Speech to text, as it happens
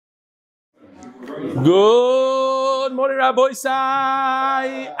Good morning, Rabbi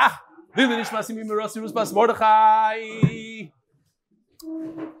Sai. We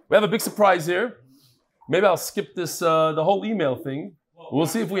have a big surprise here. Maybe I'll skip this, the whole email thing. We'll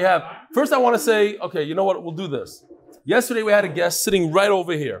see if we have. First, I want to say, okay, you know what? We'll do this. Yesterday, we had a guest sitting right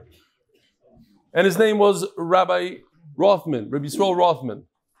over here. And his name was Rabbi Rothman, Rabbi Yisrael Rothman.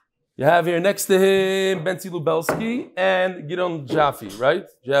 You have here next to him Benzi Lubelski and Gideon Jaffe, right?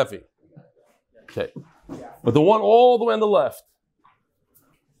 Jaffe. Okay. But the one all the way on the left,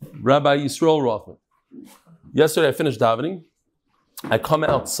 Rabbi Yisrael Rothman. Yesterday I finished davening. I come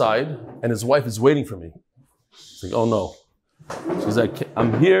outside and his wife is waiting for me. She's like, oh no. She's like,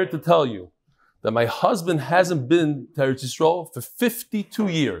 I'm here to tell you that my husband hasn't been to Eretz Yisrael for 52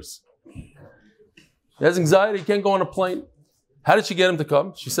 years. He has anxiety, he can't go on a plane. How did she get him to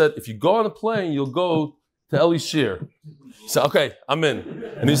come? She said, if you go on a plane, you'll go to Eli Shir. He said, okay, I'm in.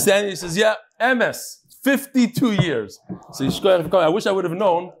 And he's standing, he says, yeah, MS, 52 years. So you should go ahead and come. I wish I would have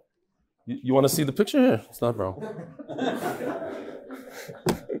known. You want to see the picture here? It's not, bro.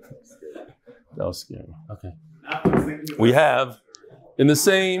 That was scary. Okay. We have, in the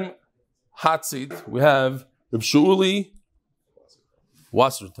same hot seat, we have Reb Shuli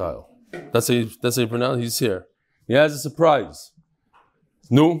Wasserteil. That's how you pronounce it. He's here. He has a surprise.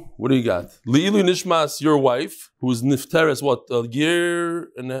 No, what do you got? Li'ilu Nishmas, your wife, who is Nifteres, what, a year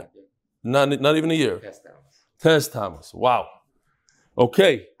and not even a year? Tes Tammuz. Wow.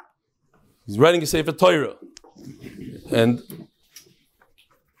 Okay. He's writing a Sefer Torah. And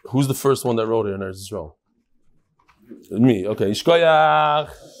who's the first one that wrote it in Eretz Yisrael? Me. Okay. Ishkoyach.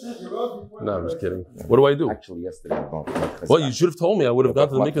 No, I'm just kidding. What do I do? Actually, yesterday. Well, you should have told me. I would have gone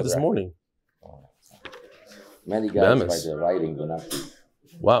to the mikveh this morning. Many guys try their writing, but not.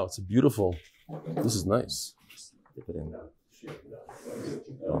 Wow, it's a beautiful. This is nice. Dip it in.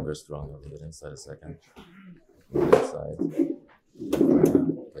 Stronger. Leave it inside a second. Inside.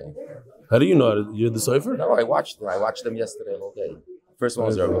 Okay. How do you know? You're the cipher? No, I watched them. I watched them yesterday all day. First one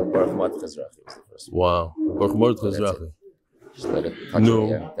was Baruch Mordechai Ezrachi. Was the first one. Wow, Baruch Mordechai Ezrachi. Just let it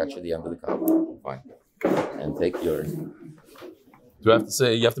touch the end of the cup. Fine. And take your. Do I have to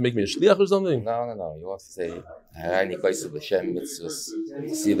say, you have to make me a shliach or something? No. You have to say, Hareini Kosev L'Shem Mitzvahs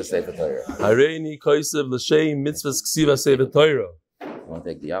Ksiva Sefer Torah. Hareini Kosev L'Shem Mitzvahs Ksiva Sefer Torah. You want to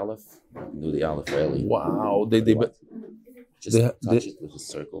take the Aleph? Do the Aleph early. Wow. Just touch it with a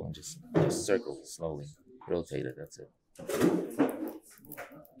circle and just circle slowly. Rotate it, that's it.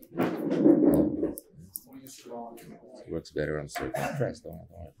 It works better on circle. Press, don't have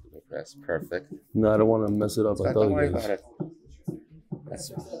to press. Perfect. No, I don't want to mess it up. Don't worry about it. Of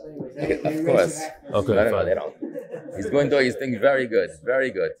course. Okay. No, they don't. He's going to do his thing very good.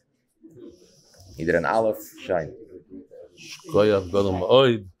 Very good. He did an Aleph shine. Thank you.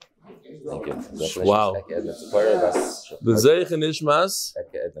 Wow. The Zeichen Ishmas.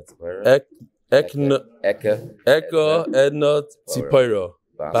 Eka Edna Tzipora.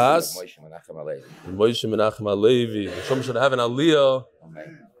 Bas. Moshe Menachem Alevi. The Shom should have an Aliyah.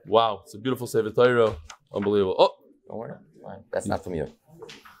 Wow. It's a beautiful Sefer Torah. Unbelievable. Oh. Don't worry. Fine. That's not from you.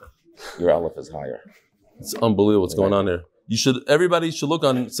 Your Aleph is higher. It's unbelievable what's going on there. Everybody should look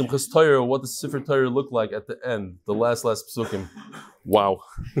on Simchas Torah what the Sefer Torah looked like at the end, the last psukim. Wow.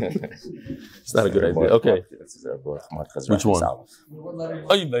 It's not a good idea. Okay. Which one?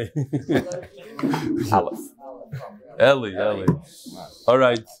 Aleph. Eli. All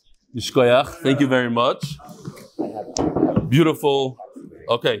right. Yishkoyach. Thank you very much. Beautiful.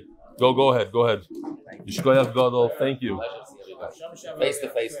 Okay. Go ahead. Yishkoyach Gadol. Thank you. Face to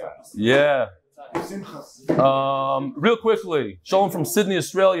face. Yeah. Real quickly, Shalom from Sydney,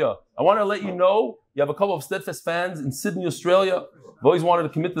 Australia. I want to let you know you have a couple of steadfast fans in Sydney, Australia. I've always wanted to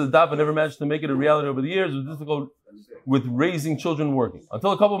commit to the daf, but never managed to make it a reality over the years. It was difficult with raising children and working.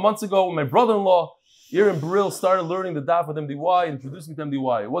 Until a couple of months ago, when my brother-in-law, Aaron Brill, started learning the daf with MDY and introduced me to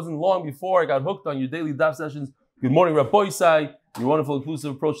MDY. It wasn't long before I got hooked on your daily daf sessions. Good morning, Rabbi Isai. Your wonderful,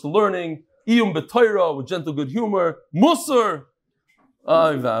 inclusive approach to learning. Iyum b'Torah with gentle good humor. Musar.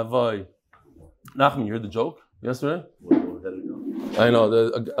 Ay va'avay. Nachman, you heard the joke yesterday? I know.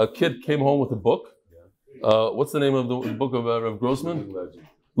 A kid came home with a book. What's the name of the book of Rav Grossman?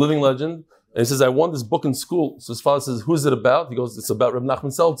 Living Legend. And he says, I won this book in school. So his father says, who's it about? He goes, it's about Rav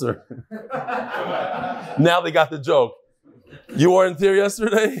Nachman Seltzer. Now they got the joke. You weren't here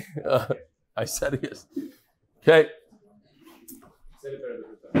yesterday? I said yes. Okay.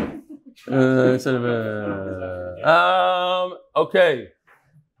 Okay.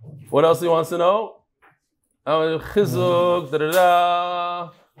 What else he wants to know? Chizuk,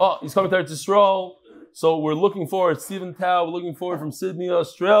 Oh, he's coming to Eretz Yisrael. So we're looking forward. Stephen Tao, we're looking forward from Sydney,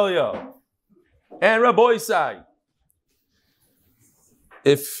 Australia. And Rabbi Isai,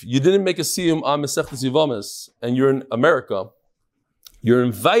 if you didn't make a siyum on Masechtas Yevamis and you're in America, you're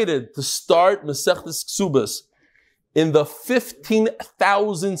invited to start Masechtas Ksubas in the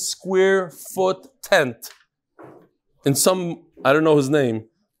 15,000 square foot tent in some, I don't know his name,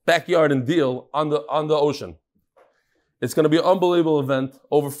 backyard in Deal on the ocean. It's going to be an unbelievable event.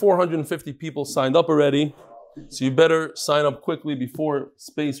 Over 450 people signed up already. So you better sign up quickly before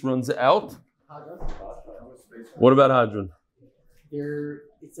space runs out. What about Hadron?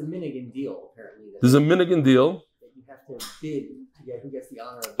 It's a Minigan deal, apparently. There's a Minigan deal. That you have to bid to get who gets the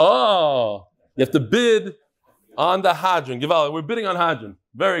honor of it. Oh, you have to bid on the Hadron. Givala, we're bidding on Hadron.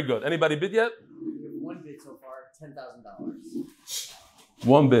 Very good. Anybody bid yet? We have one bid so far, $10,000.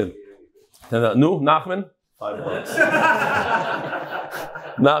 One bid. No, Nachman? $5.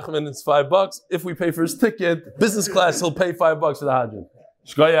 Nachman, it's $5. If we pay for his ticket, business class, he'll pay $5 for the Hadron.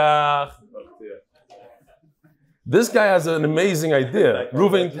 Shkoyach. This guy has an amazing idea.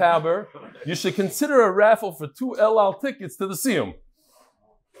 Reuven Taber, you should consider a raffle for 2 El Al tickets to the Siyum.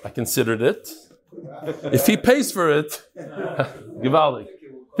 I considered it. If he pays for it, Givaldi.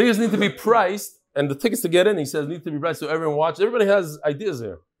 Tickets need to be priced, and the tickets to get in, he says, need to be priced so everyone watches. Everybody has ideas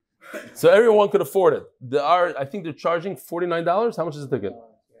here. So everyone could afford it. I think they're charging $49. How much is the ticket?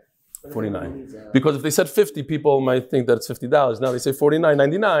 $49. Because if they said 50, people might think that it's $50. Now they say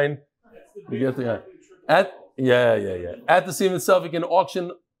 $49.99. You get the guy. At the Siyum itself, you can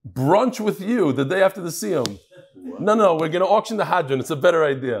auction brunch with you the day after the Siyum. No, we're going to auction the Hadron. It's a better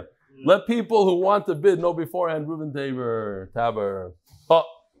idea. Let people who want to bid know beforehand. Reuven Taber. Oh,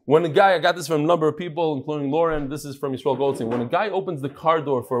 when a guy, I got this from a number of people, including Lauren, this is from Yisrael Goldstein. When a guy opens the car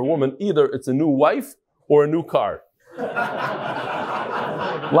door for a woman, either it's a new wife or a new car.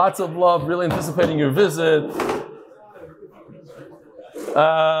 Lots of love, really anticipating your visit.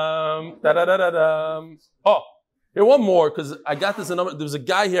 Oh, here one more, because I got this a number. There was a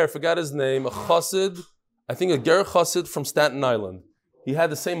guy here, I forgot his name, a chassid, I think a ger chassid from Staten Island. He had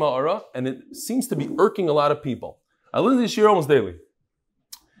the same ma'ara, and it seems to be irking a lot of people. I listen to this year almost daily.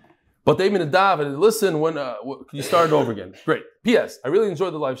 But they even dav and listen, when can you start it over again? Great. P.S. I really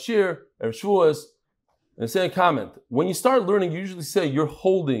enjoyed the live shir, Erev Shavuos, and say a comment. When you start learning, you usually say you're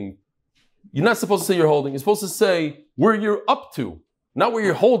holding. You're not supposed to say you're holding. You're supposed to say where you're up to, not where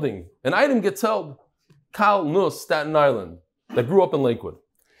you're holding. An item gets held. Kal Nus, Staten Island, that grew up in Lakewood.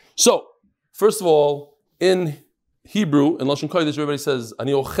 So, first of all, in Hebrew, in Lashon Kodesh, everybody says,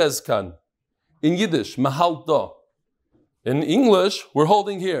 Ani ochez kan. In Yiddish, mahalta. In English, we're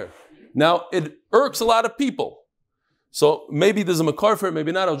holding here. Now, it irks a lot of people. So, maybe there's a makar for it,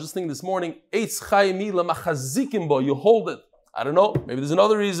 maybe not. I was just thinking this morning, Eitz chaymi lamachazikim bo, you hold it. I don't know, maybe there's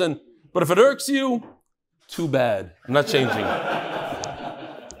another reason. But if it irks you, too bad. I'm not changing.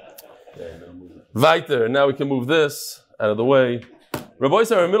 Weiter, now we can move this out of the way. Rabbi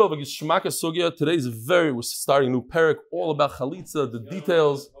Yisrael, are in the middle of a Geshmaka Sugya. Today is we're starting a new parak, all about Chalitza, the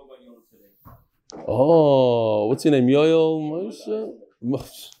details. Oh, what's your name? Yoel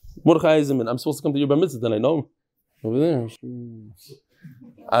Moshe? Mordechai Zimmerman. I'm supposed to come to your bar mitzvah tonight, no? Over there.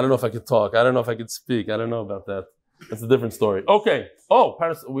 I don't know if I could talk. I don't know if I could speak. I don't know about that. That's a different story. Okay. Oh,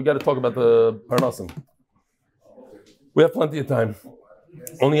 we got to talk about the Parnasim. We have plenty of time.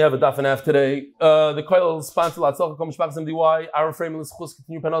 Only have a daf and a half today. The Koil sponsor Latzalcha Kom Mishpachas MDY. Our frame is Chus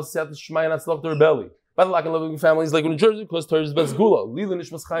continue Parnasim Siyat Shmai and Atzalach their belly. Battle like and living families like in New Jersey because Torah is best gula. Lila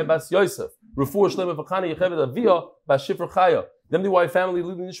Nishmas Chai Bas Yosef. Refuah Shlema Vachani Yechevet Avia Bas Shifra Chaya. The MDY family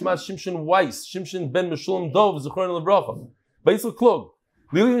Lila Nishmas Shimshon Weiss. Shimshon Ben Meshulam Dov Zechron Lebracha. Beisel Klug.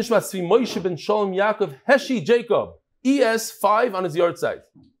 Lila Nishmas Tzvi Moshe Ben Shalom Yaakov Heshi Jacob. ES5 on his yard site.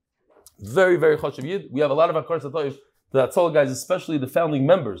 Very, very chashuv yid. We have a lot of Akar Tzatoiv. The Hatzalah guys, especially the founding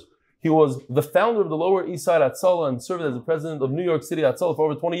members. He was the founder of the Lower East Side Hatzalah and served as the president of New York City Hatzalah for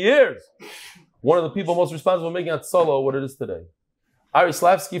over 20 years. One of the people most responsible for making Hatzalah what it is today. Ari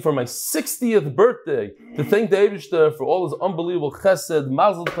Slavsky, for my 60th birthday, to thank the Eibishter for all his unbelievable chesed,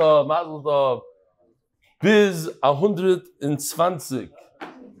 mazel tov, biz 120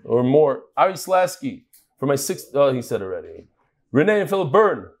 or more. Ari Slavsky, for my 60th, he said already. Renee and Philip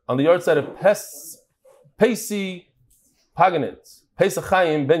Byrne, on the yard side of Pesi Paganitz, Pesach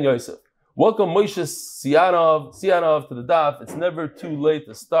Chaim Ben Yosef. Welcome Moshe Sianov to the daf. It's never too late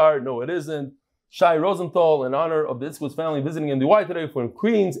to start. No, it isn't. Shai Rosenthal, in honor of the Itzkos family visiting NDY today from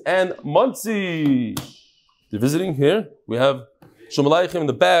Queens and Monsey. They're visiting here. We have Shalom Aleichem in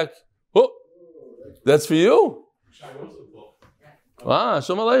the back. Oh, that's for you? Shai Rosenthal. Ah,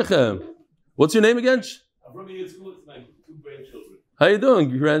 Shalom Aleichem. What's your name again? I'm from the Itzkos, it's my 2 grandchildren. How you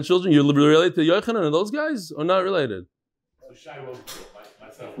doing, grandchildren? You're related to Yochanan and those guys, or not related? So Shai Rosenthal, my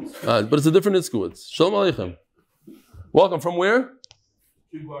But it's a different Itzkowitz. Shalom Aleichem. Welcome. From where?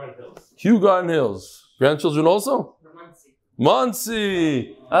 Kew Garden Hills. Kew Garden Hills. Grandchildren also?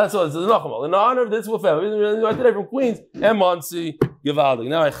 Muncie. That's what it's in honor of this family. I did from Queens and Muncie. Givaldi.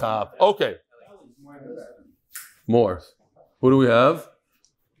 Now I chap. Okay. More. Who do we have?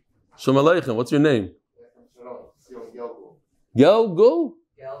 Shalom Aleichem. What's your name? Gelgul?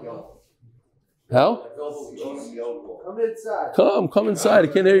 How? Come inside. I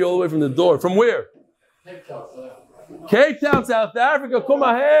can't hear you all the way from the door. From where? Cape Town, South Africa. Come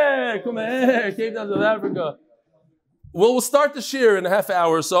here. Cape Town, South Africa. Well, we'll start the shir in a half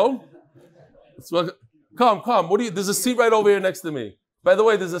hour or so. Come. There's a seat right over here next to me. By the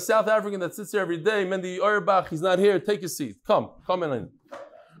way, there's a South African that sits here every day. Mendy Auerbach, he's not here. Take a seat. Come in.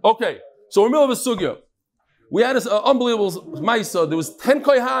 Okay, so we're in the middle of a sugya. We had this unbelievable maisa. There was 10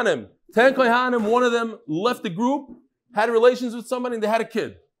 kohanim. 10 kohanim, one of them left the group, had relations with somebody, and they had a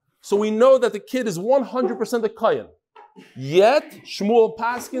kid. So we know that the kid is 100% a kohen. Yet, Shmuel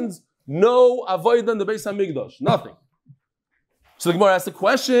Paskins, no avodah in the Beis HaMikdash. Nothing. So the Gemara asked the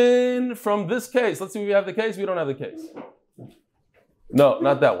question from this case. Let's see if we have the case. We don't have the case. No,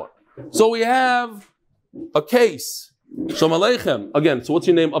 not that one. So we have a case. Shalom Aleichem. Again, so what's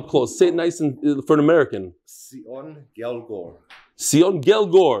your name up close? Say it nice and for an American. Sion Gelgor. Sion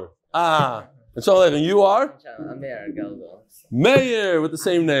Gelgor. And Shalom Aleichem. You are? Amir Gelgor. Meir with the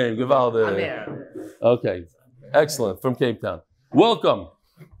same name. Givaldi. Amir. Okay. Excellent. From Cape Town. Welcome.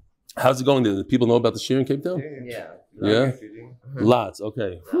 How's it going? Do people know about the shir in Cape Town? Yeah. Yeah? Lots.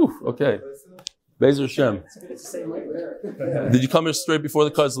 Okay. Whew. Okay. Bezer Shem. Did you come here straight before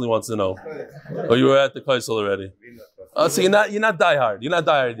the Kaisel? He wants to know. Or you were at the Kaisel already? So you're not diehard. You're not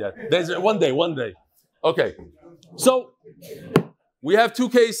diehard yet. Bezer, one day. Okay. So we have two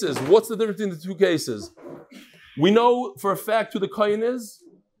cases. What's the difference between the two cases? We know for a fact who the Kain is,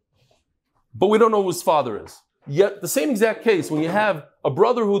 but we don't know who his father is. Yet the same exact case, when you have a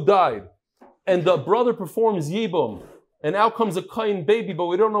brother who died, and the brother performs Yibum, and out comes a Kain baby, but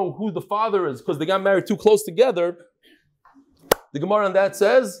we don't know who the father is because they got married too close together. The Gemara on that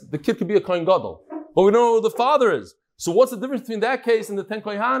says the kid could be a Kain Gadol, but we don't know who the father is. So what's the difference between that case and the 10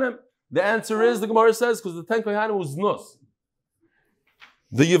 Kohanim? The answer is, the Gemara says, because the 10 Kohanim was Nus.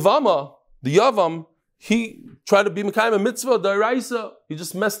 The Yavam, he tried to be Mekayim a mitzvah, Daraisa. He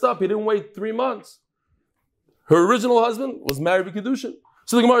just messed up. He didn't wait 3 months. Her original husband was married to Kedushin.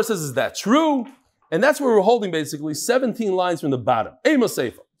 So the Gemara says, is that true? And that's where we're holding basically 17 lines from the bottom. Eima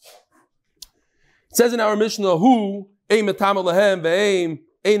Seifa. It says in our Mishnah, who, Eim Metam Lehem, Ve'eim,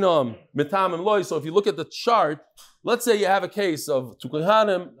 Einam, Metam and Loi. So if you look at the chart, let's say you have a case of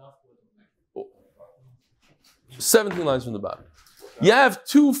Tukohanim, 17 lines from the bottom. You have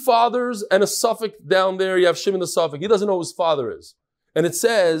two fathers and a suffix down there. You have Shimon the suffix. He doesn't know who his father is. And it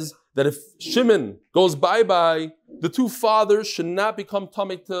says that if Shimon goes bye-bye, the two fathers should not become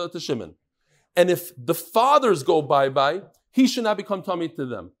tummy to Shimon. And if the fathers go bye-bye, he should not become tummy to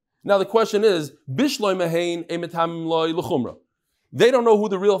them. Now the question is, Bishloi Mehain Emetamim Loi L'chumra. They don't know who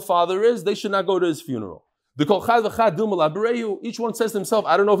the real father is. They should not go to his funeral. Each one says to himself,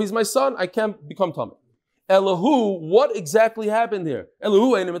 I don't know if he's my son. I can't become tummy. Elahu, what exactly happened here?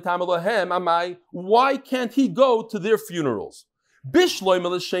 Elahu, why can't he go to their funerals?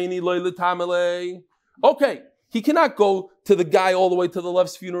 Okay, he cannot go to the guy all the way to the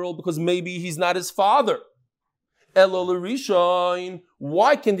left's funeral because maybe he's not his father.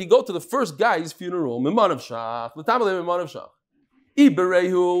 Why can't he go to the first guy's funeral?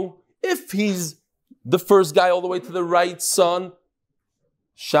 If he's the first guy all the way to the right son,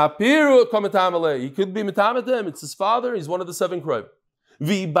 Shapiru Kamatamale. He could be Mitamatem. It's his father. He's one of the 7 Kroib.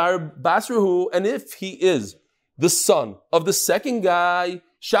 Bar Basrahu. And if he is the son of the second guy,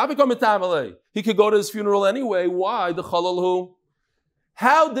 Shapi Kamatamale. He could go to his funeral anyway. Why? The Chalalhu.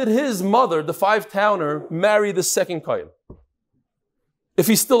 How did his mother, the 5-towner, marry the second Kayin? If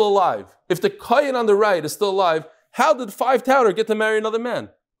he's still alive. If the Kayin on the right is still alive, how did 5-towner get to marry another man?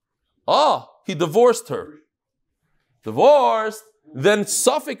 He divorced her. Divorced. Then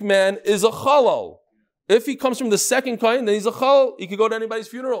Suffolk man is a chalal. If he comes from the second kain, then he's a chalal. He could go to anybody's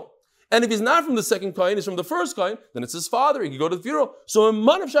funeral. And if he's not from the second kain, he's from the first kain, then it's his father. He could go to the funeral. So in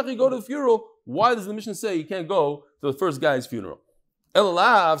Manavshach, he go to the funeral. Why does the mission say he can't go to the first guy's funeral?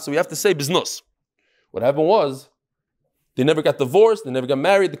 Elalav, so we have to say biznus. What happened was, they never got divorced. They never got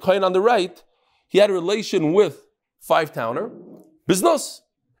married. The kain on the right, he had a relation with 5-towner. Biznus.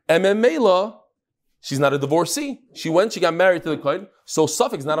 Mela. She's not a divorcee. She got married to the Kohen, so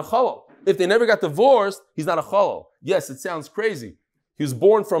Suffolk's not a chalal. If they never got divorced, he's not a chalal. Yes, it sounds crazy. He was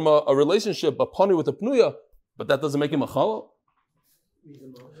born from a relationship, a panu with a pnuya, but that doesn't make him a chalal.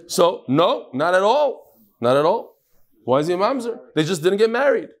 So, no, not at all. Not at all. Why is he a mamzer? They just didn't get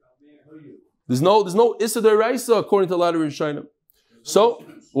married. There's no Issa D'Oraisa according to a lot of Rishonim. So,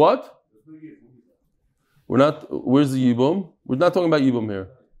 what? Where's the Yibum? We're not talking about Yibum here.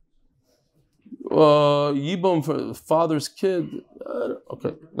 Yibum for the father's kid.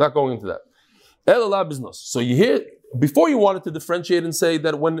 Okay, not going into that. El business. So you hear, before you wanted to differentiate and say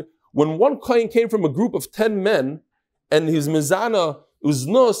that when one kohen came from a group of 10 men and his mizana was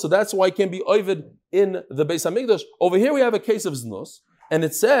znus, so that's why he can't be oived in the Beis Hamikdash. Over here we have a case of znus, and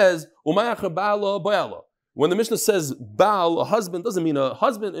it says umayach ba'ala ba'ala. When the Mishnah says baal, a husband, doesn't mean a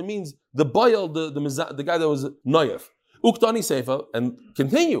husband, it means the bayal, the guy that was noyef. Uktani seifa, and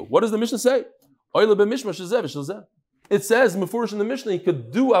continue. What does the Mishnah say? It says mefurish in the Mishnah he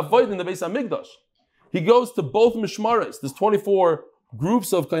could do avoid in the Beis Hamikdash. He goes to both mishmaris. There's 24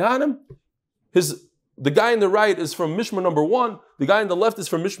 groups of kohanim. The guy on the right is from mishmar number 1. The guy on the left is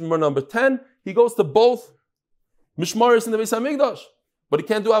from mishmar number 10. He goes to both mishmaris in the Beis Hamikdash. But he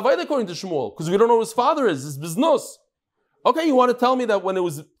can't do avoid according to Shmuel because we don't know who his father is. It's biznus. Okay, you want to tell me that when it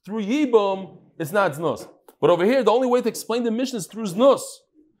was through Yibum, it's not znus. But over here, the only way to explain the Mishnah is through znus.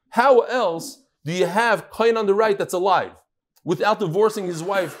 How else do you have kohen on the right that's alive without divorcing his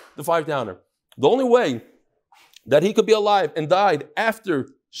wife, the 5-downer? The only way that he could be alive and died after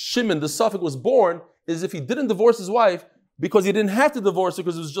Shimon, the suffix, was born is if he didn't divorce his wife because he didn't have to divorce her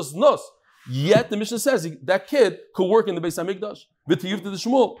because it was just nus. Yet the Mishnah says that kid could work in the Beis Hamikdash. V'tiyuv to the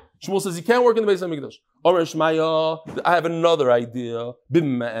Shmuel. Shmuel says he can't work in the Beis Hamikdash. Omer Shmaya, I have another idea.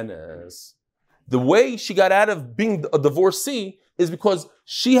 Bim'anes. The way she got out of being a divorcee is because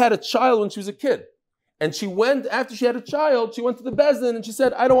she had a child when she was a kid. And she went, after she had a child, she went to the Beis Din and she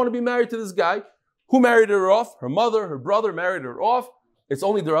said, I don't want to be married to this guy. Who married her off? Her mother, her brother married her off. It's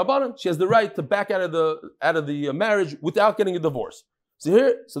only the Rabbanan. She has the right to back out of the marriage without getting a divorce. So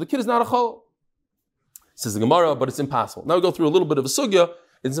the kid is not a chol. Says the Gemara, but it's impossible. Now we go through a little bit of a sugya.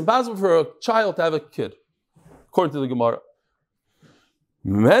 It's impossible for a child to have a kid, according to the Gemara.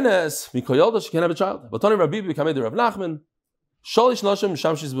 Menes mikoyolda, she can't have a child. But Tani Rabbi B'kamei de Rav Nachman, shalish nashim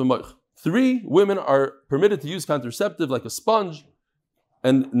shamshis b'moich. 3 women are permitted to use contraceptive like a sponge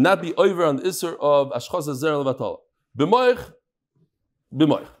and not be over on the isser of ashchos hazer levatala. B'moich.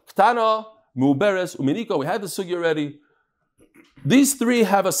 Ktana, muberes, uminika. We had the sugya already. These 3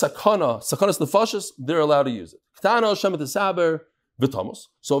 have a sakanas nefashis, they're allowed to use it. Ktana, shemet saber, v'tamos.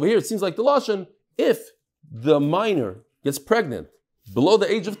 So over here it seems like the lashon, if the minor gets pregnant below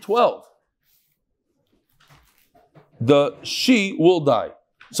the age of 12, she will die.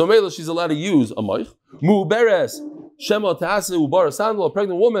 So Mela, she's allowed to use a moich. Muberes, shema ta'ase ubara sandal, a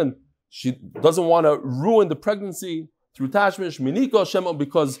pregnant woman, she doesn't want to ruin the pregnancy through tashmish, minika, shema,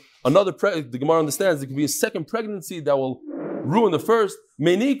 because the Gemara understands there could be a second pregnancy that will ruin the first.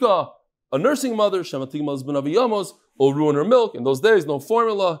 Menika, a nursing mother, shema tigmal zben aviyamos, will ruin her milk. In those days, no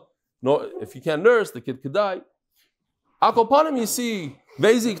formula. No, if you can't nurse, the kid could die. Akopanim, you see,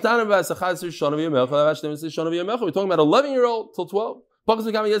 we're talking about 11-year-old till 12.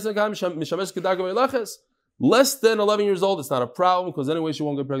 Less than 11 years old, it's not a problem, because anyway she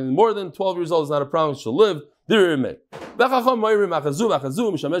won't get pregnant. More than 12 years old, it's not a problem, she'll live. Chacham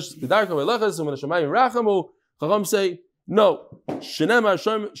say, no.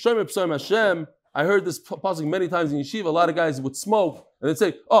 I heard this passing many times in yeshiva. A lot of guys would smoke and they'd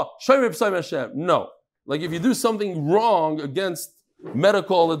say, no. Like if you do something wrong against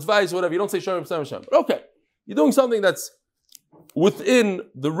medical advice, whatever, you don't say Shomer B'Shem Hashem. But okay, you're doing something that's within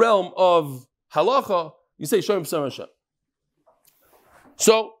the realm of halacha, you say Shomer B'Shem Hashem.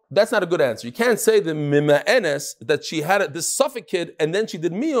 So that's not a good answer. You can't say the mima'enes that she had this Suffolk kid and then she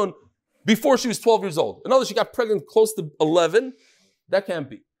did miyun before she was 12 years old. In other words, she got pregnant close to 11. That can't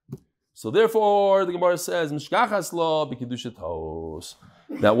be. So therefore, the Gemara says, Mishkachas lo b'kedushat.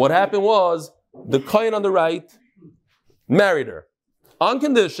 That what happened was, the kohen on the right married her on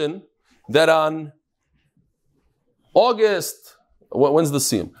condition that on August, when's the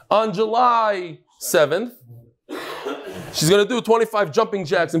siyum? On July 7th, she's going to do 25 jumping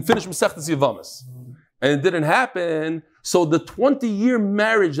jacks and finish Masechtas Yevamos. And it didn't happen, so the 20-year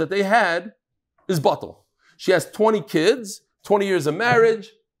marriage that they had is batal. She has 20 kids, 20 years of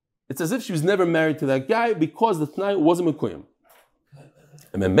marriage. It's as if she was never married to that guy because the Tanai wasn't Mekuyim.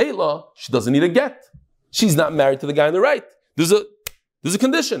 And then Mela, she doesn't need a get. She's not married to the guy on the right. There's a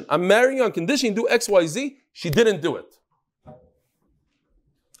condition. I'm marrying you on condition you do X, Y, Z. She didn't do it.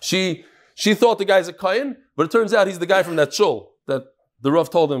 She thought the guy's a Kayin, but it turns out he's the guy from that shul that the Rav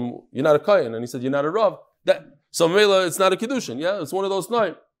told him, you're not a Kayin. And he said, you're not a Rav. So Mela, it's not a Kiddushin. Yeah, it's one of those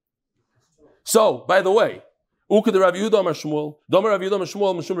nine. So, by the way, Uke the Rav Yehuda Amar Shmuel, Domer Rav Yehuda Amar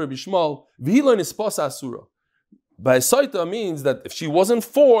Shmuel, Mishum Rabbi Shmuel, V'hilo nisposa asura. By saita means that if she wasn't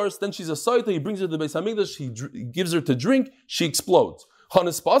forced, then she's a saita. He brings her to the Beis Hamikdash, he gives her to drink, she explodes.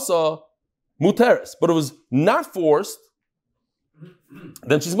 Hanispasa muteris, but it was not forced.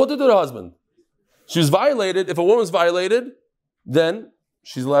 Then she's mutter to her husband. She was violated. If a woman's violated, then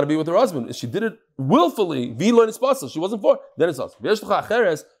she's allowed to be with her husband. If she did it willfully, she wasn't forced, then it's us. You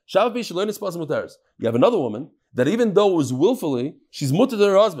have another woman that even though it was willfully, she's mutter to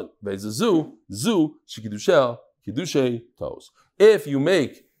her husband. If you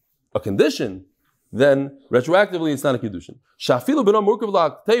make a condition, then retroactively it's not a kiddushin.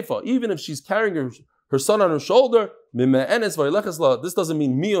 Even if she's carrying her son on her shoulder, this doesn't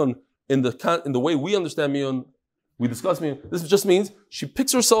mean miyun in the way we understand miyun. We discuss miyun. This just means she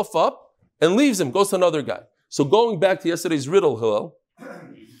picks herself up and leaves him, goes to another guy. So going back to yesterday's riddle, Hillel,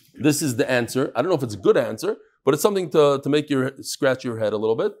 this is the answer. I don't know if it's a good answer, but it's something to make you scratch your head a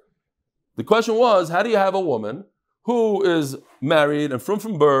little bit. The question was, how do you have a woman who is married and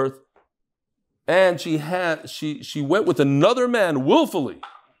from birth, and she went with another man willfully?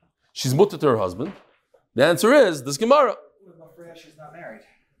 She's mutter to her husband. The answer is this Gemara. She's not married.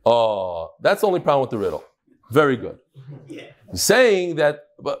 Oh, that's the only problem with the riddle. Very good. Yeah. Saying that,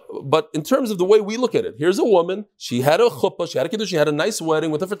 but in terms of the way we look at it, here's a woman, she had a chuppah, she had a kiddush, she had a nice wedding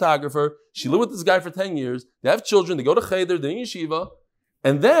with a photographer, she lived with this guy for 10 years, they have children, they go to cheder, they're in yeshiva,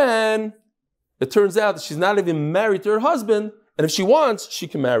 and then it turns out that she's not even married to her husband, and if she wants, she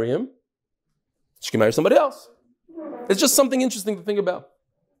can marry him. She can marry somebody else. It's just something interesting to think about.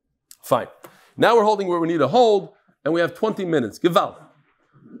 Fine. Now we're holding where we need to hold, and we have 20 minutes. Gival.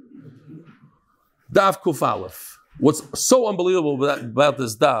 Daf Kuf Aleph. What's so unbelievable about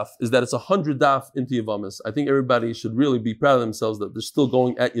this daf is that it's 100 daf into Yavamis. I think everybody should really be proud of themselves that they're still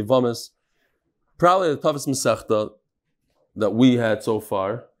going at Yavamis. Probably the toughest Masechta that we had so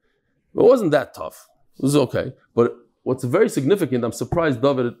far. It wasn't that tough. It was okay. But what's very significant, I'm surprised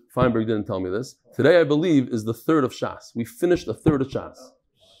David Feinberg didn't tell me this. Today, I believe, is the third of Shas. We finished a third of Shas.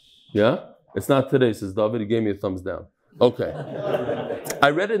 Yeah? It's not today, says David. He gave me a thumbs down. Okay. I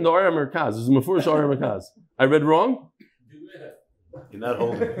read it in the Aryeh Merkaz. It was Mefurish Aryeh Merkaz. I read wrong? You're not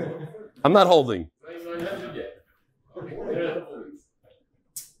holding. I'm not holding.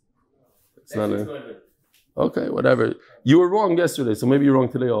 It's not a... Okay, whatever. You were wrong yesterday, so maybe you're wrong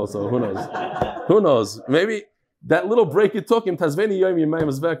today also. Who knows? Who knows? Maybe that little break you took in Tazveni Yom Yimayim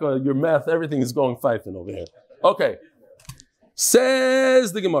Azveka, your math, everything is going fifing over here. Okay.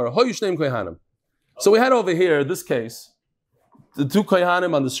 Says the Gemara, Hoyushneim Kohanim. So we had over here, this case, the two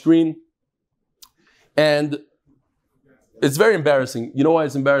Kohanim on the screen, and it's very embarrassing. You know why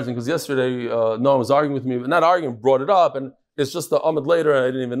it's embarrassing? Because yesterday, no one was arguing with me, but not arguing, brought it up, and it's just the Ahmed later, and I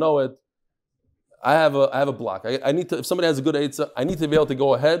didn't even know it. I have a block. I need to, if somebody has a good eitzah, I need to be able to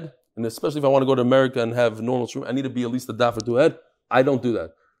go ahead, and especially if I want to go to America and have normal shroom, I need to be at least a daf or two ahead. I don't do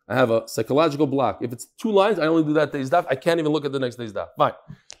that. I have a psychological block. If it's 2 lines, I only do that day's daf. I can't even look at the next day's daf. Fine.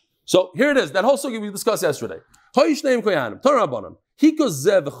 So here it is. That whole sugi we discussed yesterday. I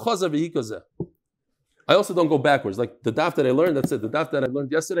also don't go backwards. Like the daf that I learned, that's it. The daf that I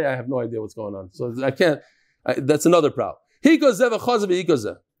learned yesterday, I have no idea what's going on. So I can't. That's another problem.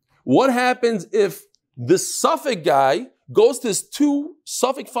 What happens if the Suffolk guy goes to his 2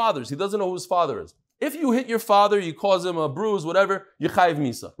 Suffolk fathers? He doesn't know who his father is. If you hit your father, you cause him a bruise, whatever, you chayiv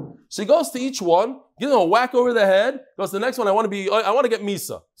misa. So he goes to each one, gives him a whack over the head, goes to the next one, I want to get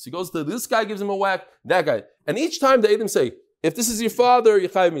misa. So he goes to this guy, gives him a whack, that guy. And each time the Edom say, if this is your father, you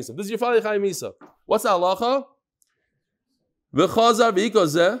chayiv misa. If this is your father, you chayiv misa. What's the halacha?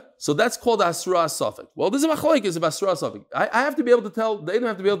 So that's called Asra Suffolk. Well, this is machlokes of Asra Suffolk. I have to be able to tell, the Edom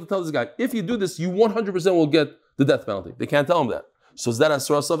have to be able to tell this guy, if you do this, you 100% will get the death penalty. They can't tell him that. So is that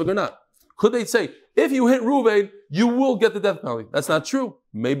Asra Suffolk or not? Could they say, if you hit Ruvain, you will get the death penalty? That's not true.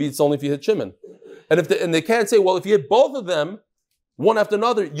 Maybe it's only if you hit Shimon. And they can't say, well, if you hit both of them, one after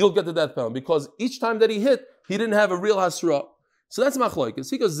another, you'll get the death penalty. Because each time that he hit, he didn't have a real hasra. So that's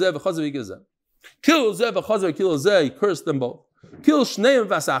machlokes. He goes, Zev, Chazav, Zev. Kill Zev, Chazav, kill Zev, he cursed them both. Kill Shneim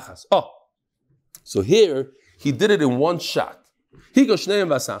Vasachas. Oh. So here, he did it in one shot. He goes, Shneim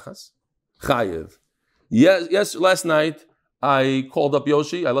Vasachas. Chayev. Yes, last night, I called up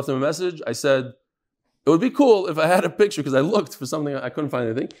Yoshi, I left him a message, I said, it would be cool if I had a picture, because I looked for something, I couldn't find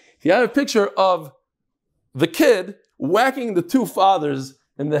anything. If you had a picture of the kid whacking the 2 fathers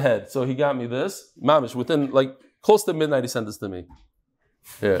in the head. So he got me this, mamish, within close to midnight he sent this to me.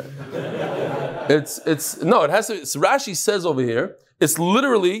 Yeah. It has to, Rashi says over here, it's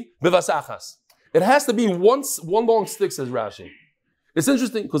literally bivasachas. It has to be one long stick, says Rashi. It's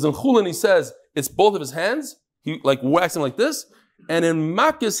interesting, because in Chulin he says, it's both of his hands, he like whacks him like this. And in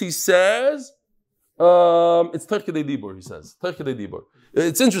Makis, he says, it's Terch Kedei Dibur, he says. Terch Kedei Dibur.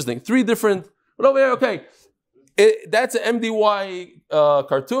 It's interesting. 3 different, but over here, okay. That's an MDY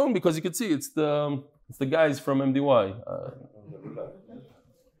cartoon because you can see it's the guys from MDY.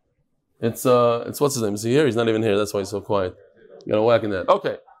 It's what's his name? Is he here? He's not even here. That's why he's so quiet. You gotta whack in that.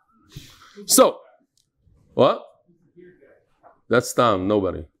 Okay. So, what? That's Tom.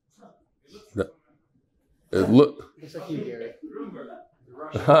 Nobody. It looks like you, Gary.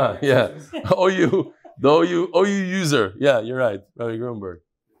 yeah. OU user. Yeah, you're right. Rabbi Grunberg.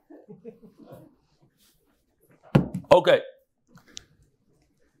 Okay.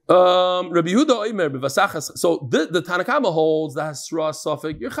 Rabbi Yehuda Omer b'vasachas. So the Tanakama holds that Hasra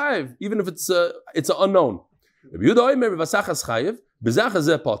Safek you're chayiv, even if it's an unknown. Rabbi Yehuda Omer b'vasachas chayiv b'zachas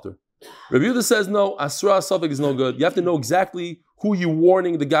zeh potter. Rabbi Yehuda says no. Hasra Safek is no good. You have to know exactly who you're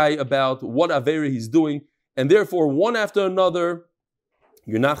warning the guy about, what avera he's doing, and therefore one after another,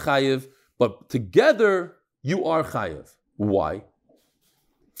 you're not chayiv, but together you are chayiv. Why?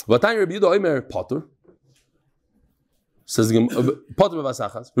 V'atay Rabbi Yehuda Omer potter. Says Rabbi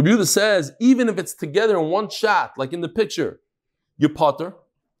Yehuda says, even if it's together in one shot, like in the picture, you're potter.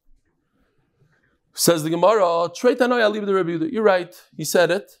 Says the Gemara, you're right, he said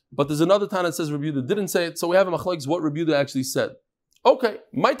it, but there's another time that says Rabbi Yehuda didn't say it, so we have a machlekes what Rabbi Yehuda actually said. Okay,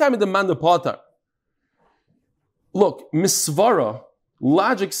 my time in the man the potter. Look, misvara,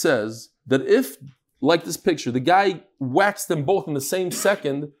 logic says that if, like this picture, the guy whacks them both in the same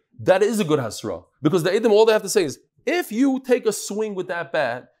second, that is a good hasra. Because the Edom, all they have to say is, if you take a swing with that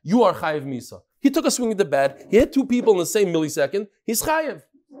bat, you are chayiv misa. He took a swing with the bat. He hit 2 people in the same millisecond. He's chayiv.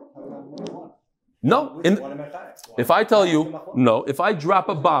 No. If I tell you, no. If I drop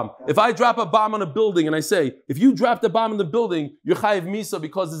a bomb on a building and I say, if you drop the bomb in the building, you're chayiv misa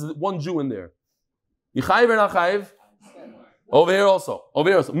because there's one Jew in there. You chayiv or not chayiv? Over here also.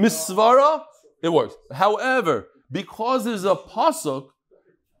 Misvara, it works. However, because there's a pasuk,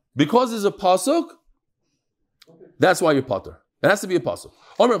 that's why you're potter. It has to be a pasuk.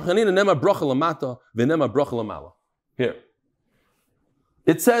 Here.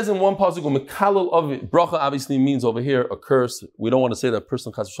 It says in one pasuk, Mekalel of bracha obviously means over here a curse. We don't want to say that a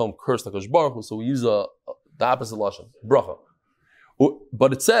person Chas V'Shalom cursed HaKadosh Baruch Hu, so we use the opposite lashon, bracha.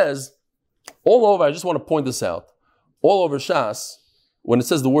 But it says, all over, I just want to point this out, all over Shas, when it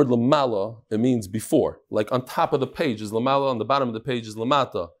says the word lamala, it means before. Like on top of the page is lamala, on the bottom of the page is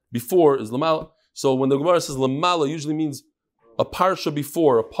lamata. Before is lamala. So when the Gemara says lamala, usually means a parsha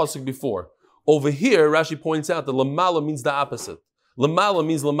before, a pasuk before. Over here, Rashi points out that lamala means the opposite. Lamala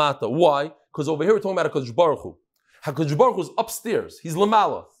means lamata. Why? Because over here we're talking about HaKadosh Baruch Hu. HaKadosh Baruch Hu is upstairs. He's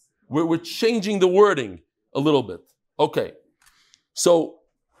lamala. We're changing the wording a little bit. Okay. So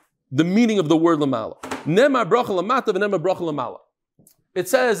the meaning of the word lamala. Nema bracha lamata v'nema bracha lamala. It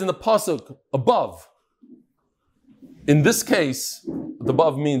says in the pasuk above. In this case, the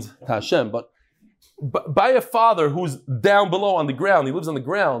above means Hashem, but by a father who's down below on the ground, he lives on the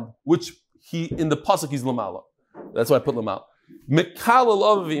ground, which he in the pasuk he's lamala. That's why I put lamala. Mekala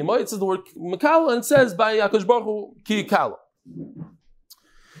lavavim. It says the word mekala and it says by HaKadosh Baruch Hu ki kala.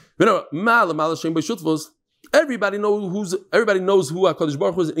 Everybody knows who HaKadosh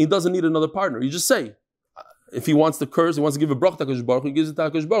Baruch Hu is, and he doesn't need another partner. You just say, if he wants to curse, he wants to give a bracha to HaKadosh Baruch Hu, he gives it to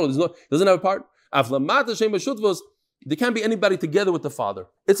HaKadosh Baruch Hu. He doesn't have a partner. There can't be anybody together with the father.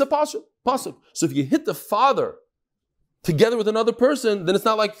 It's a pasuk. So if you hit the father together with another person, then it's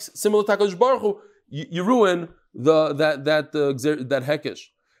not like similar to HaKadosh Baruch Hu. You ruin that hekesh.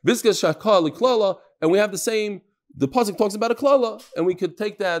 Viskas shakal liklala, and we have the same. The pasuk talks about a klala, and we could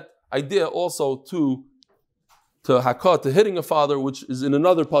take that idea also to hakat, to hitting a father, which is in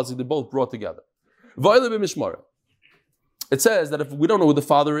another pasuk. They both brought together. It says that if we don't know who the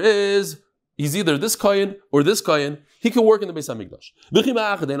father is, he's either this kohen or this kohen. He can work in the Beis Hamikdash.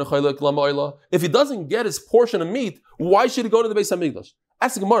 If he doesn't get his portion of meat, why should he go to the Beis Hamikdash?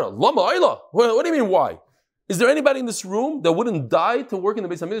 Ask the Gemara, Lama Oila. What do you mean why? Is there anybody in this room that wouldn't die to work in the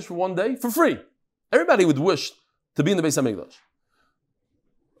Beis Hamikdash for one day for free? Everybody would wish to be in the Beis Hamikdash.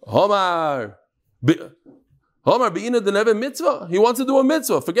 Homar beina deneve mitzvah. He wants to do a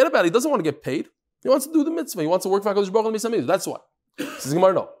mitzvah. Forget about it. He doesn't want to get paid. He wants to do the mitzvah. He wants to work for HaKadosh Baruch Hu in the Beis Hamikdash. That's why. Says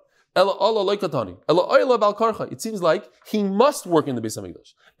Gemara, no. It seems like he must work in the Beis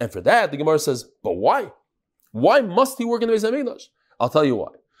Hamikdash. And for that, the Gemara says, but why? Why must he work in the Beis Hamikdash? I'll tell you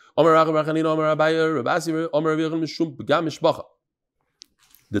why.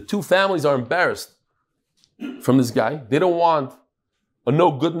 The 2 families are embarrassed from this guy. They don't want a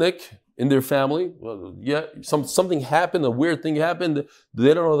no good Nick in their family. Something happened, a weird thing happened.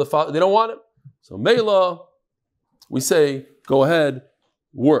 They don't know the father. They don't want it. So Mela, we say, go ahead,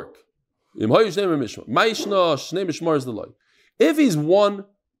 work. If he's one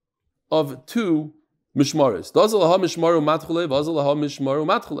of two mishmaris,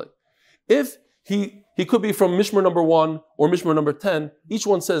 if he could be from mishmar number 1 or mishmar number 10, each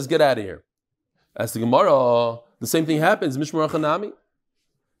one says, get out of here. As the Gemara, the same thing happens, mishmar achanami.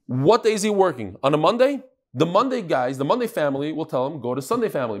 What day is he working? On a Monday? The Monday guys, the Monday family will tell him, go to Sunday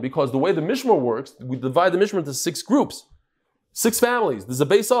family, because the way the mishmar works, we divide the mishmar into 6 groups, 6 families. There's a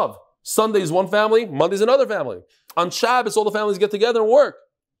base of. Sunday is one family, Monday is another family. On Shabbos, all the families get together and work.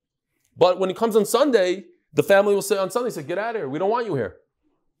 But when it comes on Sunday, the family will say on Sunday, say, get out of here, we don't want you here.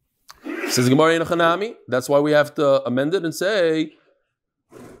 Says Gemara in Chanami, that's why we have to amend it and say,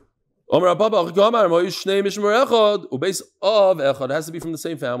 base of echad has to be from the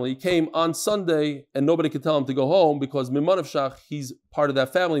same family. He came on Sunday and nobody could tell him to go home because Mimon of Shach, he's part of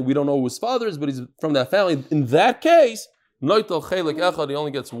that family. We don't know who his father is, but he's from that family. In that case, noitel chelik echad, he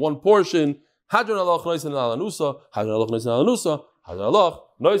only gets one portion. Hadron alach noisan alanusa, hadron alach noisan alanusa, hadron alach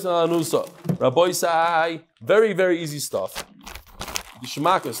noisan alanusa. Rabbi Sai, very, very easy stuff. The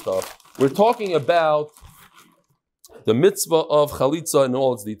Shemaka stuff. We're talking about the mitzvah of chalitza in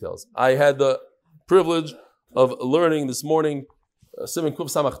all its details. I had the privilege of learning this morning, Siman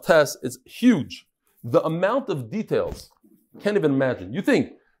Kuf Samach Tes. It's huge. The amount of details, can't even imagine. You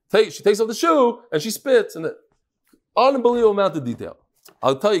think, she takes off the shoe and she spits, and the unbelievable amount of detail.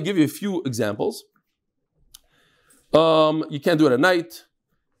 I'll give you a few examples. You can't do it at night.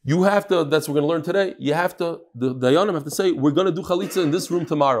 You have to, that's what we're going to learn today, you have to, the Dayanim have to say, we're going to do chalitza in this room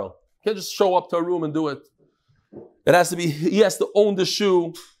tomorrow. You can't just show up to a room and do it. It has to be, he has to own the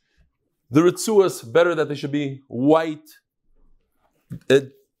shoe. The ritzuas, better that they should be white.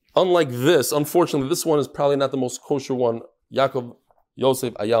 Unlike this, unfortunately, this one is probably not the most kosher one. Yaakov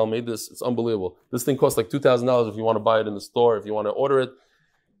Yosef Ayal made this. It's unbelievable. This thing costs like $2,000 if you want to buy it in the store, if you want to order it.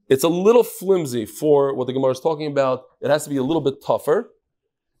 It's a little flimsy for what the Gemara is talking about. It has to be a little bit tougher.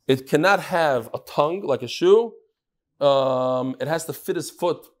 It cannot have a tongue like a shoe. It has to fit his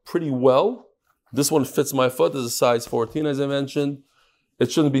foot pretty well. This one fits my foot. This is a size 14, as I mentioned. It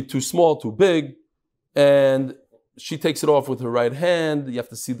shouldn't be too small, too big. And she takes it off with her right hand. You have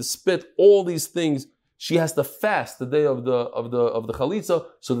to see the spit. All these things. She has to fast the day of the chalitza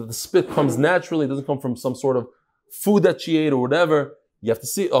so that the spit comes naturally. It doesn't come from some sort of food that she ate or whatever. You have to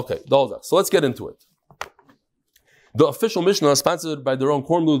see. Okay, so let's get into it. The official Mishnah is sponsored by their own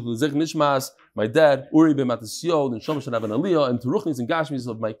Kornblut, L'Zech Nishmas, my dad, Uri ben Matisyo, and Shom should have an aliyah, and Teruchnis and Gashmis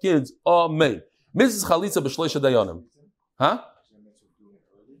of my kids. Amen. Mrs. Chalitza b'shleisha dayanim. Huh?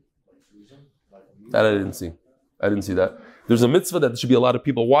 That I didn't see. I didn't see that. There's a mitzvah that there should be a lot of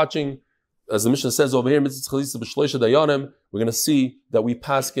people watching. As the Mishnah says over here, Mrs. Chalitza b'shleisha dayanim, we're going to see that we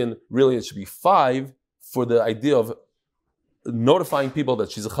paskin, really it should be 5 for the idea of notifying people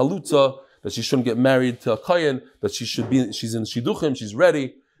that she's a chalutza, that she shouldn't get married to a kohen, that she's in shidduchim, she's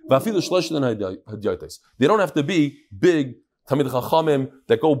ready. They don't have to be big Tamid Chachamim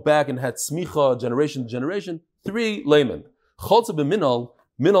that go back and had smicha generation to generation. 3 laymen. Chalza b'minal,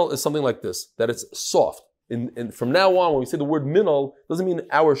 minal is something like this, that it's soft. And from now on, when we say the word minal, it doesn't mean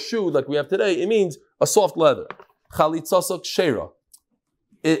our shoe like we have today. It means a soft leather. Chalitzasok sheira.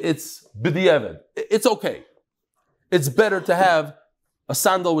 It's b'di'evid. It's okay. It's better to have a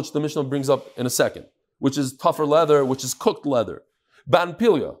sandal, which the Mishnah brings up in a second, which is tougher leather, which is cooked leather.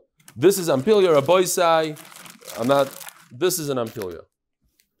 Banpilia. This is ampilia, a boisai. This is an ampilia.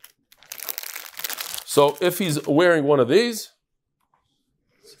 So if he's wearing one of these,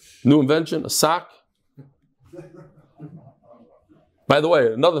 new invention, a sock. By the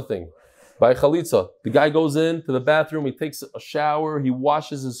way, another thing, by chalitza, the guy goes into the bathroom, he takes a shower, he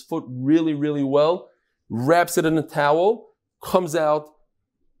washes his foot really, really well, wraps it in a towel, comes out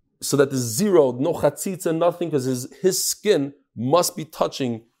so that there's zero, no chatzitza, nothing, because his skin must be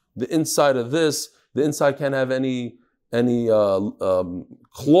touching the inside of this. The inside can't have any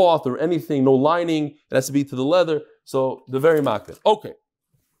cloth or anything, no lining. It has to be to the leather. So the very makbid. Okay.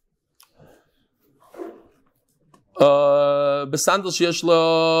 Besandal sheyesh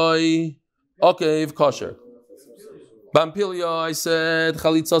loy. Okay, kosher. Bampilia, I said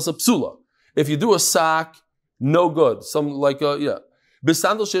chalitzas psula. If you do a sock, no good. Some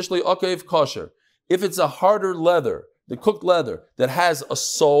Besandal sheyesh loy. Okay, kosher. If it's a harder leather, the cooked leather that has a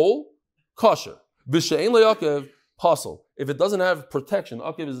sole, kosher. B'she'en le'akev, pasul. If it doesn't have protection,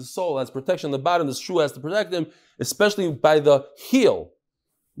 akev is a sole, has protection on the bottom, the shoe has to protect him, especially by the heel,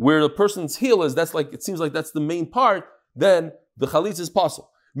 where the person's heel is, it seems like that's the main part, then the chalitz is pasul.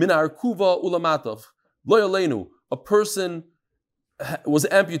 Min arkuva ulamatav. Lo yaleinu, a person was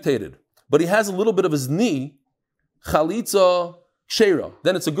amputated, but he has a little bit of his knee chalitza ksheira.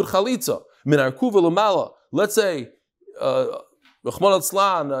 Then it's a good chalitza. Min arkuva l'mala. Let's say, Rahman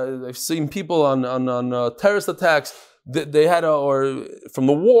al-Slan, I've seen people on terrorist attacks, they had or from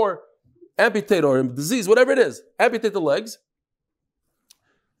the war, amputate or disease, whatever it is, amputate the legs,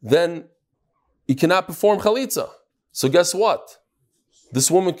 then he cannot perform chalitza. So guess what? This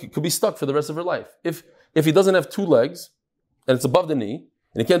woman could be stuck for the rest of her life. If he doesn't have two legs, and it's above the knee,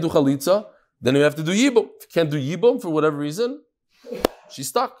 and he can't do chalitza, then you have to do yibum. If he can't do yibum for whatever reason, she's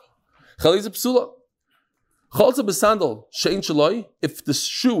stuck. Chalitza psula. Chalitza besandal she'in shaloi. If the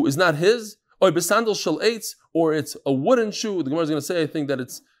shoe is not his, or besandal shel eitz, or it's a wooden shoe, the Gemara is going to say, I think that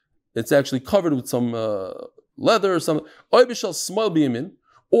it's actually covered with some leather or something. Or bishal smal biyamin,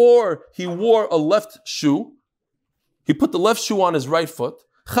 or he wore a left shoe. He put the left shoe on his right foot.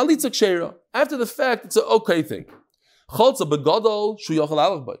 Chalitza ksheira. After the fact, it's an okay thing. Chalitza begadol shu yachal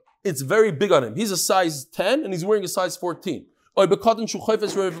alach bay. It's very big on him. He's a size 10 and he's wearing a size 14. Or bekatan shu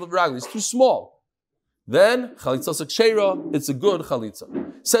chayfes ragli. It's too small. Then chalitza ksheira. It's a good chalitza.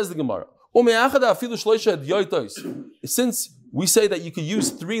 Says the Gemara. Since we say that you could use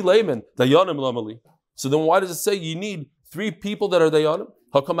 3 laymen, dayanim lamali. So then why does it say you need 3 people that are dayanim?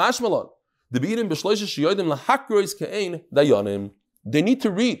 Hakamash malan. They need to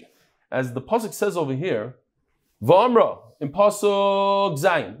read, as the pasuk says over here. V'amra in pasuk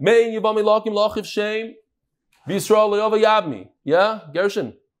zayin, mein yivami lakim lachiv shem, v'Yisrael le'ova yabmi. Yeah,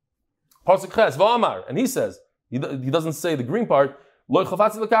 Gershon. Pasuk ches v'amar, and he says he doesn't say the green part. Lo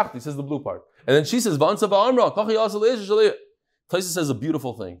chafatzi lekachti, he says the blue part, and then she says v'ansa v'amra kachi yasel eish shaliyah. Taisa says a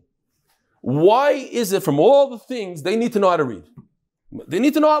beautiful thing. Why is it from all the things they need to know how to read? They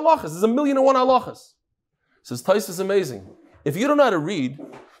need to know halachas. There's 1,000,001 halachas. Says Tais is amazing. If you don't know how to read,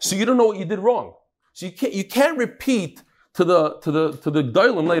 so you don't know what you did wrong. So you can't repeat to the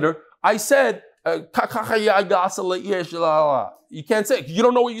Gdolim later. I said you can't say you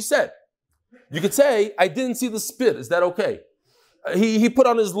don't know what you said. You could say I didn't see the spit. Is that okay? He put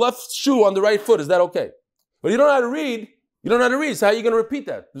on his left shoe on the right foot. Is that okay? But you don't know how to read. You don't know how to read. So how are you going to repeat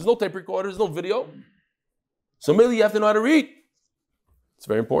that? There's no tape recorder. There's no video. So merely you have to know how to read. It's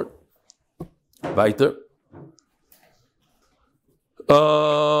very important. Weiter.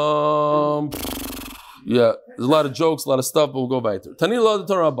 Yeah, there's a lot of jokes, a lot of stuff, but we'll go weiter. Tanila the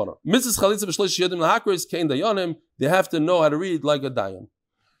Torah Rabbana. Mrs. Chalitza b'shleish yedim lahakris kein dayanim. They have to know how to read like a dayan,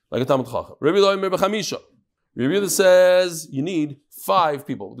 like a Talmud Chacham. Rabbi Yehuda b'chamisha. Rabbi Yehuda says you need 5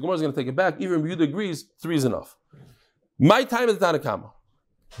 people. The Gemara is going to take it back. Even Rabbi Yehuda agrees 3 is enough. My time at the Tanakama.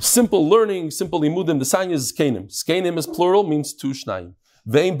 Simple learning, simple limudim. The sign is skenim. Skenim is plural, means 2 shnayim.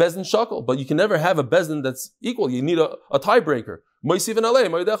 Vein bezdin shakel, but you can never have a bezdin that's equal. You need a tiebreaker. Moisiv and alei,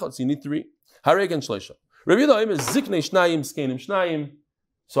 moidechot. So you need 3. Hareg and shleisha. Rabbi Yehuda is ziknei shnayim, skenim shnayim.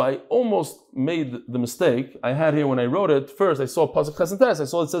 So I almost made the mistake I had here when I wrote it. First, I saw pasuk ches and tes. I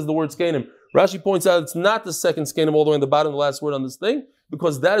saw it says the word skenim. Rashi points out it's not the second skenim all the way in the bottom, the last word on this thing,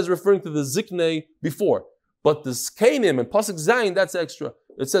 because that is referring to the ziknei before. But the skenim and pasuk zayin, that's extra.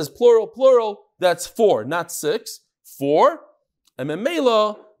 It says plural, that's 4, not 6. 4. And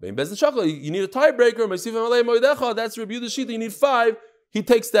memela, you need a tiebreaker. That's Rabbi Yehuda Shita. You need 5. He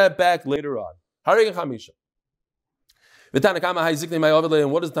takes that back later on. And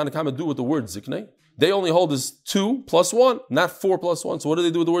what does Tanakama do with the word ziknei? They only hold as 2 plus 1, not 4 plus 1. So what do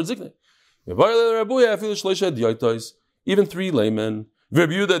they do with the word ziknei? Even 3 laymen. But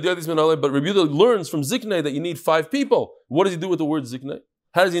Rabbi Yehuda learns from ziknei that you need 5 people. What does he do with the word ziknei?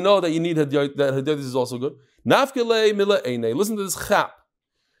 How does he know that you need that hadiyot is also good? Nafkele mila eine. Listen to this chap.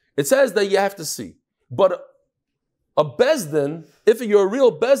 It says that you have to see. But a bezdin, if you're a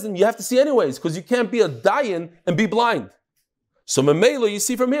real bezdin, you have to see anyways, because you can't be a dayan and be blind. So memela, you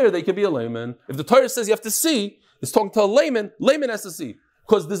see from here, they can be a layman. If the Torah says you have to see, it's talking to a layman has to see.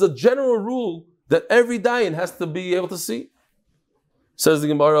 Because there's a general rule that every dayan has to be able to see. Says the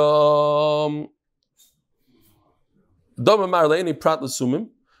Gemara,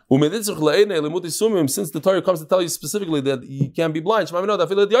 since the Torah comes to tell you specifically that you can't be blind,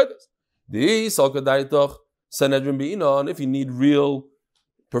 if you need real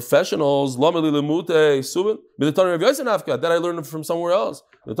professionals, that I learned from somewhere else.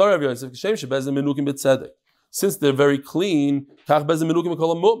 Since they're very clean, they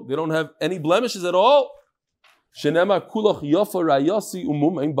don't have any blemishes at all. It's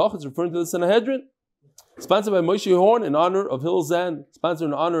referring to the Sanhedrin. Sponsored by Moshe Horn in honor of Hillel Zand. Sponsored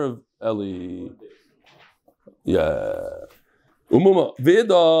in honor of Eli. Yeah. Umuma.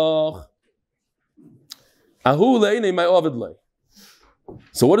 V'idach. Ahu le'inei my ovid le.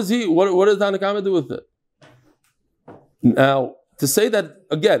 So what does Tanakama do with it? Now, to say that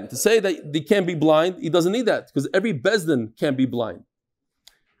they can't be blind, he doesn't need that because every bezdin can't be blind.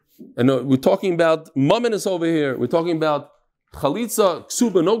 And we're talking about mumminess over here. We're talking about chalitza,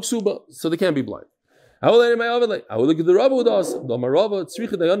 ksuba, no ksuba, so they can't be blind. I will look at the Rabba with us.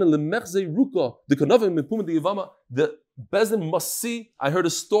 The bezdin must see. I heard a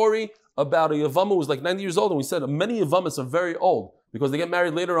story about a Yavama who was like 90 years old, and we said many Yavamas are very old because they get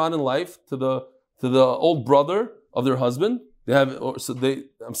married later on in life to the old brother of their husband. I'm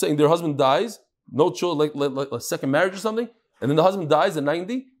saying their husband dies, no children, like a second marriage or something, and then the husband dies at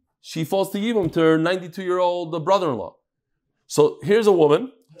 90. She falls to Yivam to her 92-year-old brother-in-law. So here's a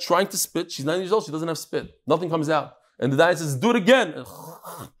woman trying to spit. She's 90 years old. She doesn't have spit. Nothing comes out. And the Dayan says, "Do it again."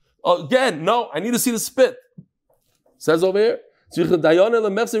 Again, no, I need to see the spit. Says over here, they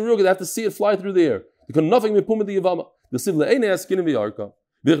have to see it fly through the air.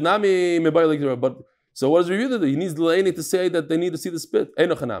 But so what does Review do? He needs the Le'ene to say that they need to see the spit.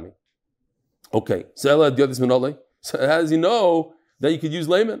 Okay, so how does he know that you could use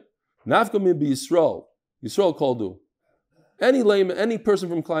layman? Nafka min be Yisrael. Yisrael called do. Any layman, any person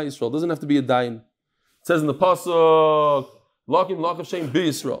from Klal Yisrael, doesn't have to be a dayan. It says in the pasuk, Lakim Lakav Shem be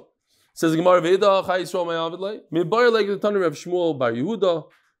Yisrael. It says Gemara Veda Chai Yisrael Ma'avidlei. Mibar like the Tanur of Shmuel Bar Yehuda.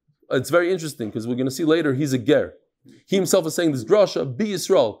 It's very interesting because we're going to see later he's a ger. He himself is saying this drasha be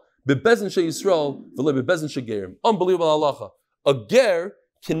Yisrael. Bebezin she Yisrael, v'le bebezin she gerim. Unbelievable halacha. A ger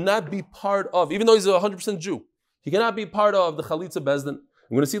cannot be part of, even though he's a 100% Jew, he cannot be part of the chalitza bezdin.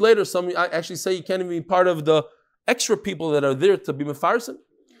 I'm going to see later. Some actually say he can't even be part of the extra people that are there to be mefarsin.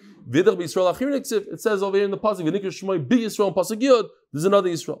 It says over here in the pasuk, "V'nikra shmoi be Yisrael." Pasuk Yud. There's another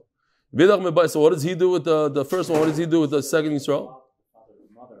Yisrael. So what does he do with the first one? What does he do with the second Yisrael?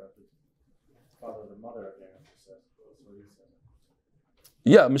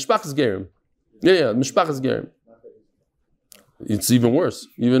 Yeah, mishpachas gerim. Yeah, mishpachas gerim. It's even worse.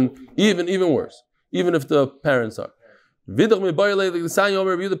 Even worse. Even if the parents are. We were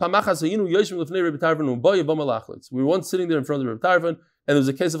once sitting there in front of Rebbe Tarfon, and there was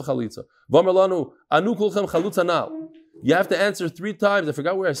a case of chalitza. You have to answer 3 times. I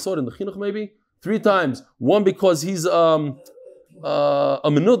forgot where I saw it in the chinuch, maybe 3 times. One because he's a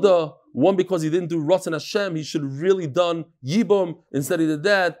menuda. One because he didn't do Ratzon Hashem. He should have really done Yibum instead he did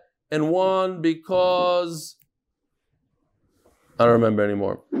that. And one because I don't remember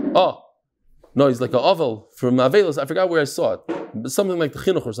anymore. Oh. No, he's like an oval from Avelos. I forgot where I saw it. Something like the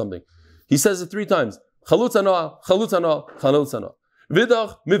chinuch or something. He says it 3 times. Chalutzana, chalutzana, chalutzana.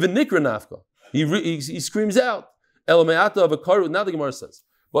 Vidach mivenikra nafka. He screams out. Elameata v'karu. Now the Gemara says,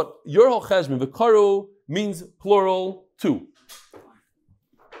 but your whole cheshbon v'karu means plural 2.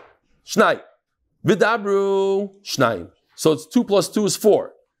 Shnai. Vidabru shnai. So it's 2 plus 2 is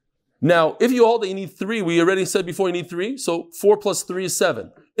 4. Now, if you hold that you need 3, we already said before you need 3, so 4 plus 3 is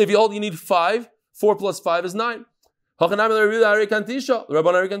 7. If you hold you need 5, 4 plus 5 is 9.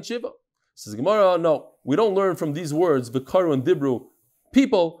 Says Gemara, no, we don't learn from these words, V'karu and Dibru.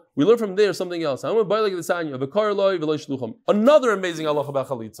 People, we learn from there something else. Another amazing halacha about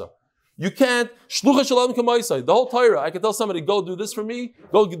chalitza. You can't, the whole Torah, I can tell somebody, go do this for me,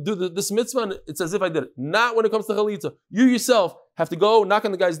 go do this mitzvah, and it's as if I did it. Not when it comes to chalitza. You yourself have to go knock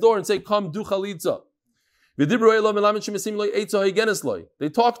on the guy's door and say, come do chalitza. They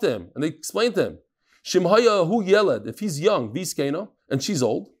talk to him and they explain to him. Shimhaya hu yeled, if he's young, viskena, and she's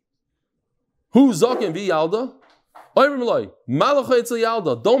old. Hu zaken vi yalda.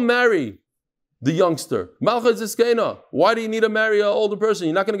 Don't marry the youngster. Why do you need to marry an older person?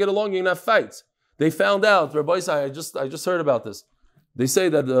 You're not going to get along, you're going to have fights. They found out, Rabbi Isai, I just heard about this. They say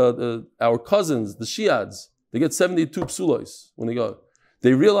that our cousins, the Shiads, they get 72 psulos when they go.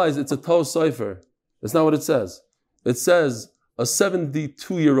 They realize it's a Tov Sefer. That's not what it says. It says a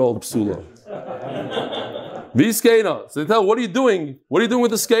 72-year-old psulo. V'skena. So they tell, what are you doing? What are you doing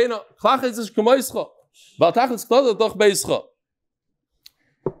with the skena?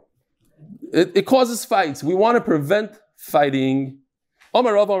 It causes fights. We want to prevent fighting.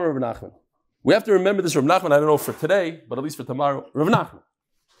 We have to remember this Rav Nachman. I don't know for today, but at least for tomorrow. Rav Nachman.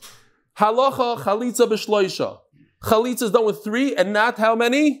 Halacha chalitza b'shloisha. Chalitza is done with 3 and not how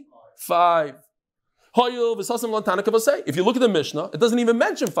many? 5. If you look at the Mishnah, it doesn't even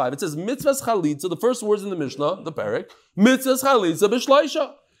mention 5. It says mitzvahs chalitza. The first words in the Mishnah, the parak, mitzvahs chalitza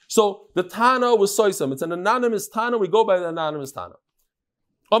b'shloisha. So the Tana was soisam. It's an anonymous Tana. We go by the anonymous Tana.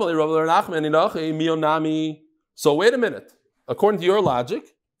 So wait a minute. According to your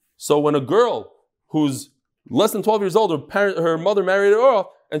logic, so when a girl who's less than 12 years old, her mother married her off,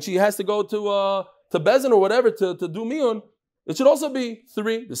 and she has to go to Bezin or whatever to do miyun, it should also be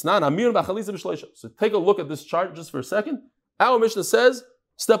 3. So take a look at this chart just for a second. Our Mishnah says,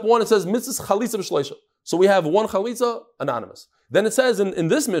 step 1, it says mitzvah chalitza b'shleisha. So we have one chalitza, anonymous. Then it says in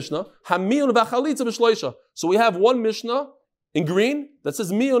this Mishnah, hamiyun v'chalitza b'shleisha. So we have one Mishnah in green that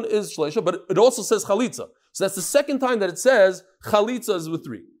says miyun is shleisha, but it also says chalitza. So that's the second time that it says chalitza is with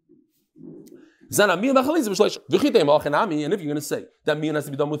 3. And if you're going to say that miyun has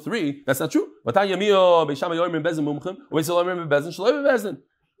to be done with 3, that's not true.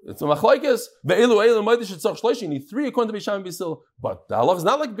 It's a machlokes. You need 3 according to Beishamai Beisil. But the Allah is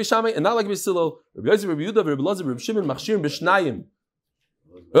not like Beishamai and not like Beisil. Rabbi Yosef, Rabbi Yehuda, Rabbi Elazar, Rabbi Shimon, Machshirim b'shnayim.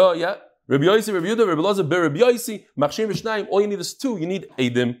 Oh yeah. Rabbi Yosef, Rabbi Yehuda, Rabbi Elazar, Rabbi Yosef, Machshirim b'shnayim. All you need is 2. You need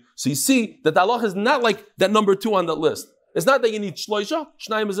Eidim. So you see that the Allah is not like that number 2 on that list. It's not that you need Shloisha.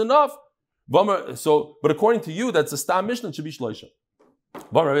 Shnayim is enough. So, but according to you, that's a Stam Mishnah. It should be Shloisha.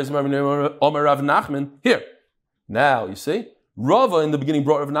 Here. Now you see. Rava in the beginning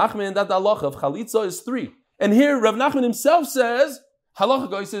brought Rav Nachman that the halacha of chalitza is 3. And here Rav Nachman himself says,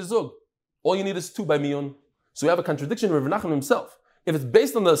 halacha goyse zug. All you need is 2 by miyun. So we have a contradiction with Rav Nachman himself. If it's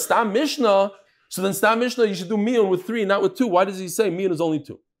based on the Stam Mishnah, so then Stam Mishnah you should do miyun with 3, not with 2. Why does he say miyun is only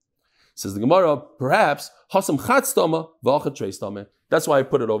 2? Says the Gemara, perhaps hasam chat stama v'achat trei stama. That's why I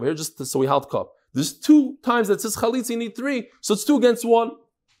put it over here, just so we halt cup. There's 2 times that says chalitza you need 3, so it's 2 against 1.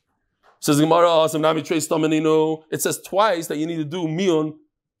 Says the Gemara, it says twice that you need to do miyun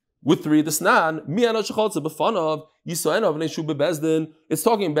with 3. It's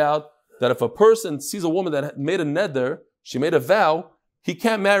talking about that if a person sees a woman that made a neder, she made a vow, he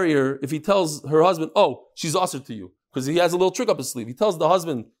can't marry her if he tells her husband, oh, she's usher to you. Because he has a little trick up his sleeve. He tells the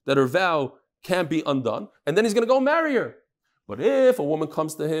husband that her vow can't be undone, and then he's going to go marry her. But if a woman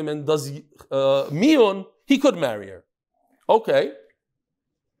comes to him and does miyun, he could marry her. Okay.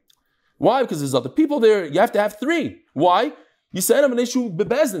 Why? Because there's other people there. You have to have 3. Why? You said I'm an issue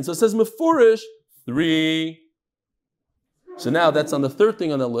bebezdin. So it says mefurish 3. So now that's on the 3rd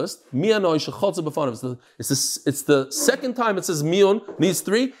thing on the list. It's the second time it says miyun needs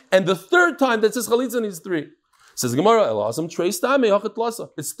 3, and the 3rd time that says chalitza needs 3. Says the Gemara,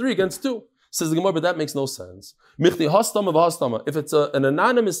 it's 3 against 2. Says the Gemara, but that makes no sense. If it's an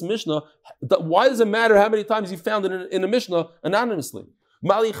anonymous Mishnah, why does it matter how many times you found it in a Mishnah anonymously?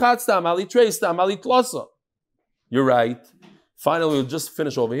 Mali chatzta, mali treista, mali tlasa. You're right. Finally, we'll just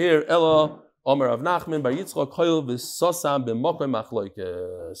finish over here. Ella, Omer Rav Nachman, Bar Yitzchak, Choyl v'sosam b'mokoy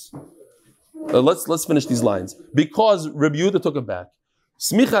machlokes. Let's finish these lines. Because Rabbi Yehuda took it back.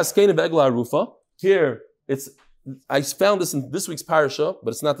 Smichas kein v'egla arufa. Here, I found this in this week's parasha, but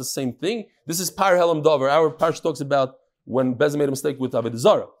it's not the same thing. This is Par Helam Dover. Our parasha talks about when Bezin made a mistake with Avodah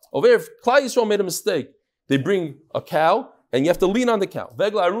Zarah. Over here, if Klal Yisrael made a mistake, they bring a cow, and you have to lean on the cow.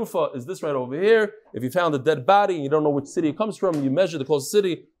 Vegla Arufa is this right over here. If you found a dead body and you don't know which city it comes from, you measure the closest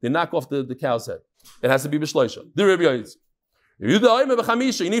city, they knock off the cow's head. It has to be b'shleisha. The Rabbi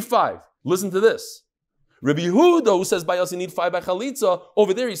Yehuda, you need 5. Listen to this. Rabbi Yehuda, who says by us you need 5 by chalitza,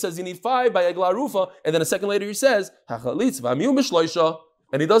 over there he says you need 5 by Egla Arufa, and then a second later he says, ha-chalitza v'amiyum b'shleisha,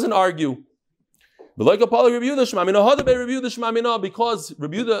 and he doesn't argue. Because Rabbi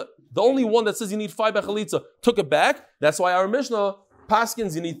Yehuda, the only one that says you need 5 by chalitza, took it back. That's why our Mishnah,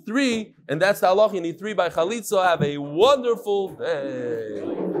 Paskins, you need 3, and that's the halach, you need 3 by chalitza. Have a wonderful day.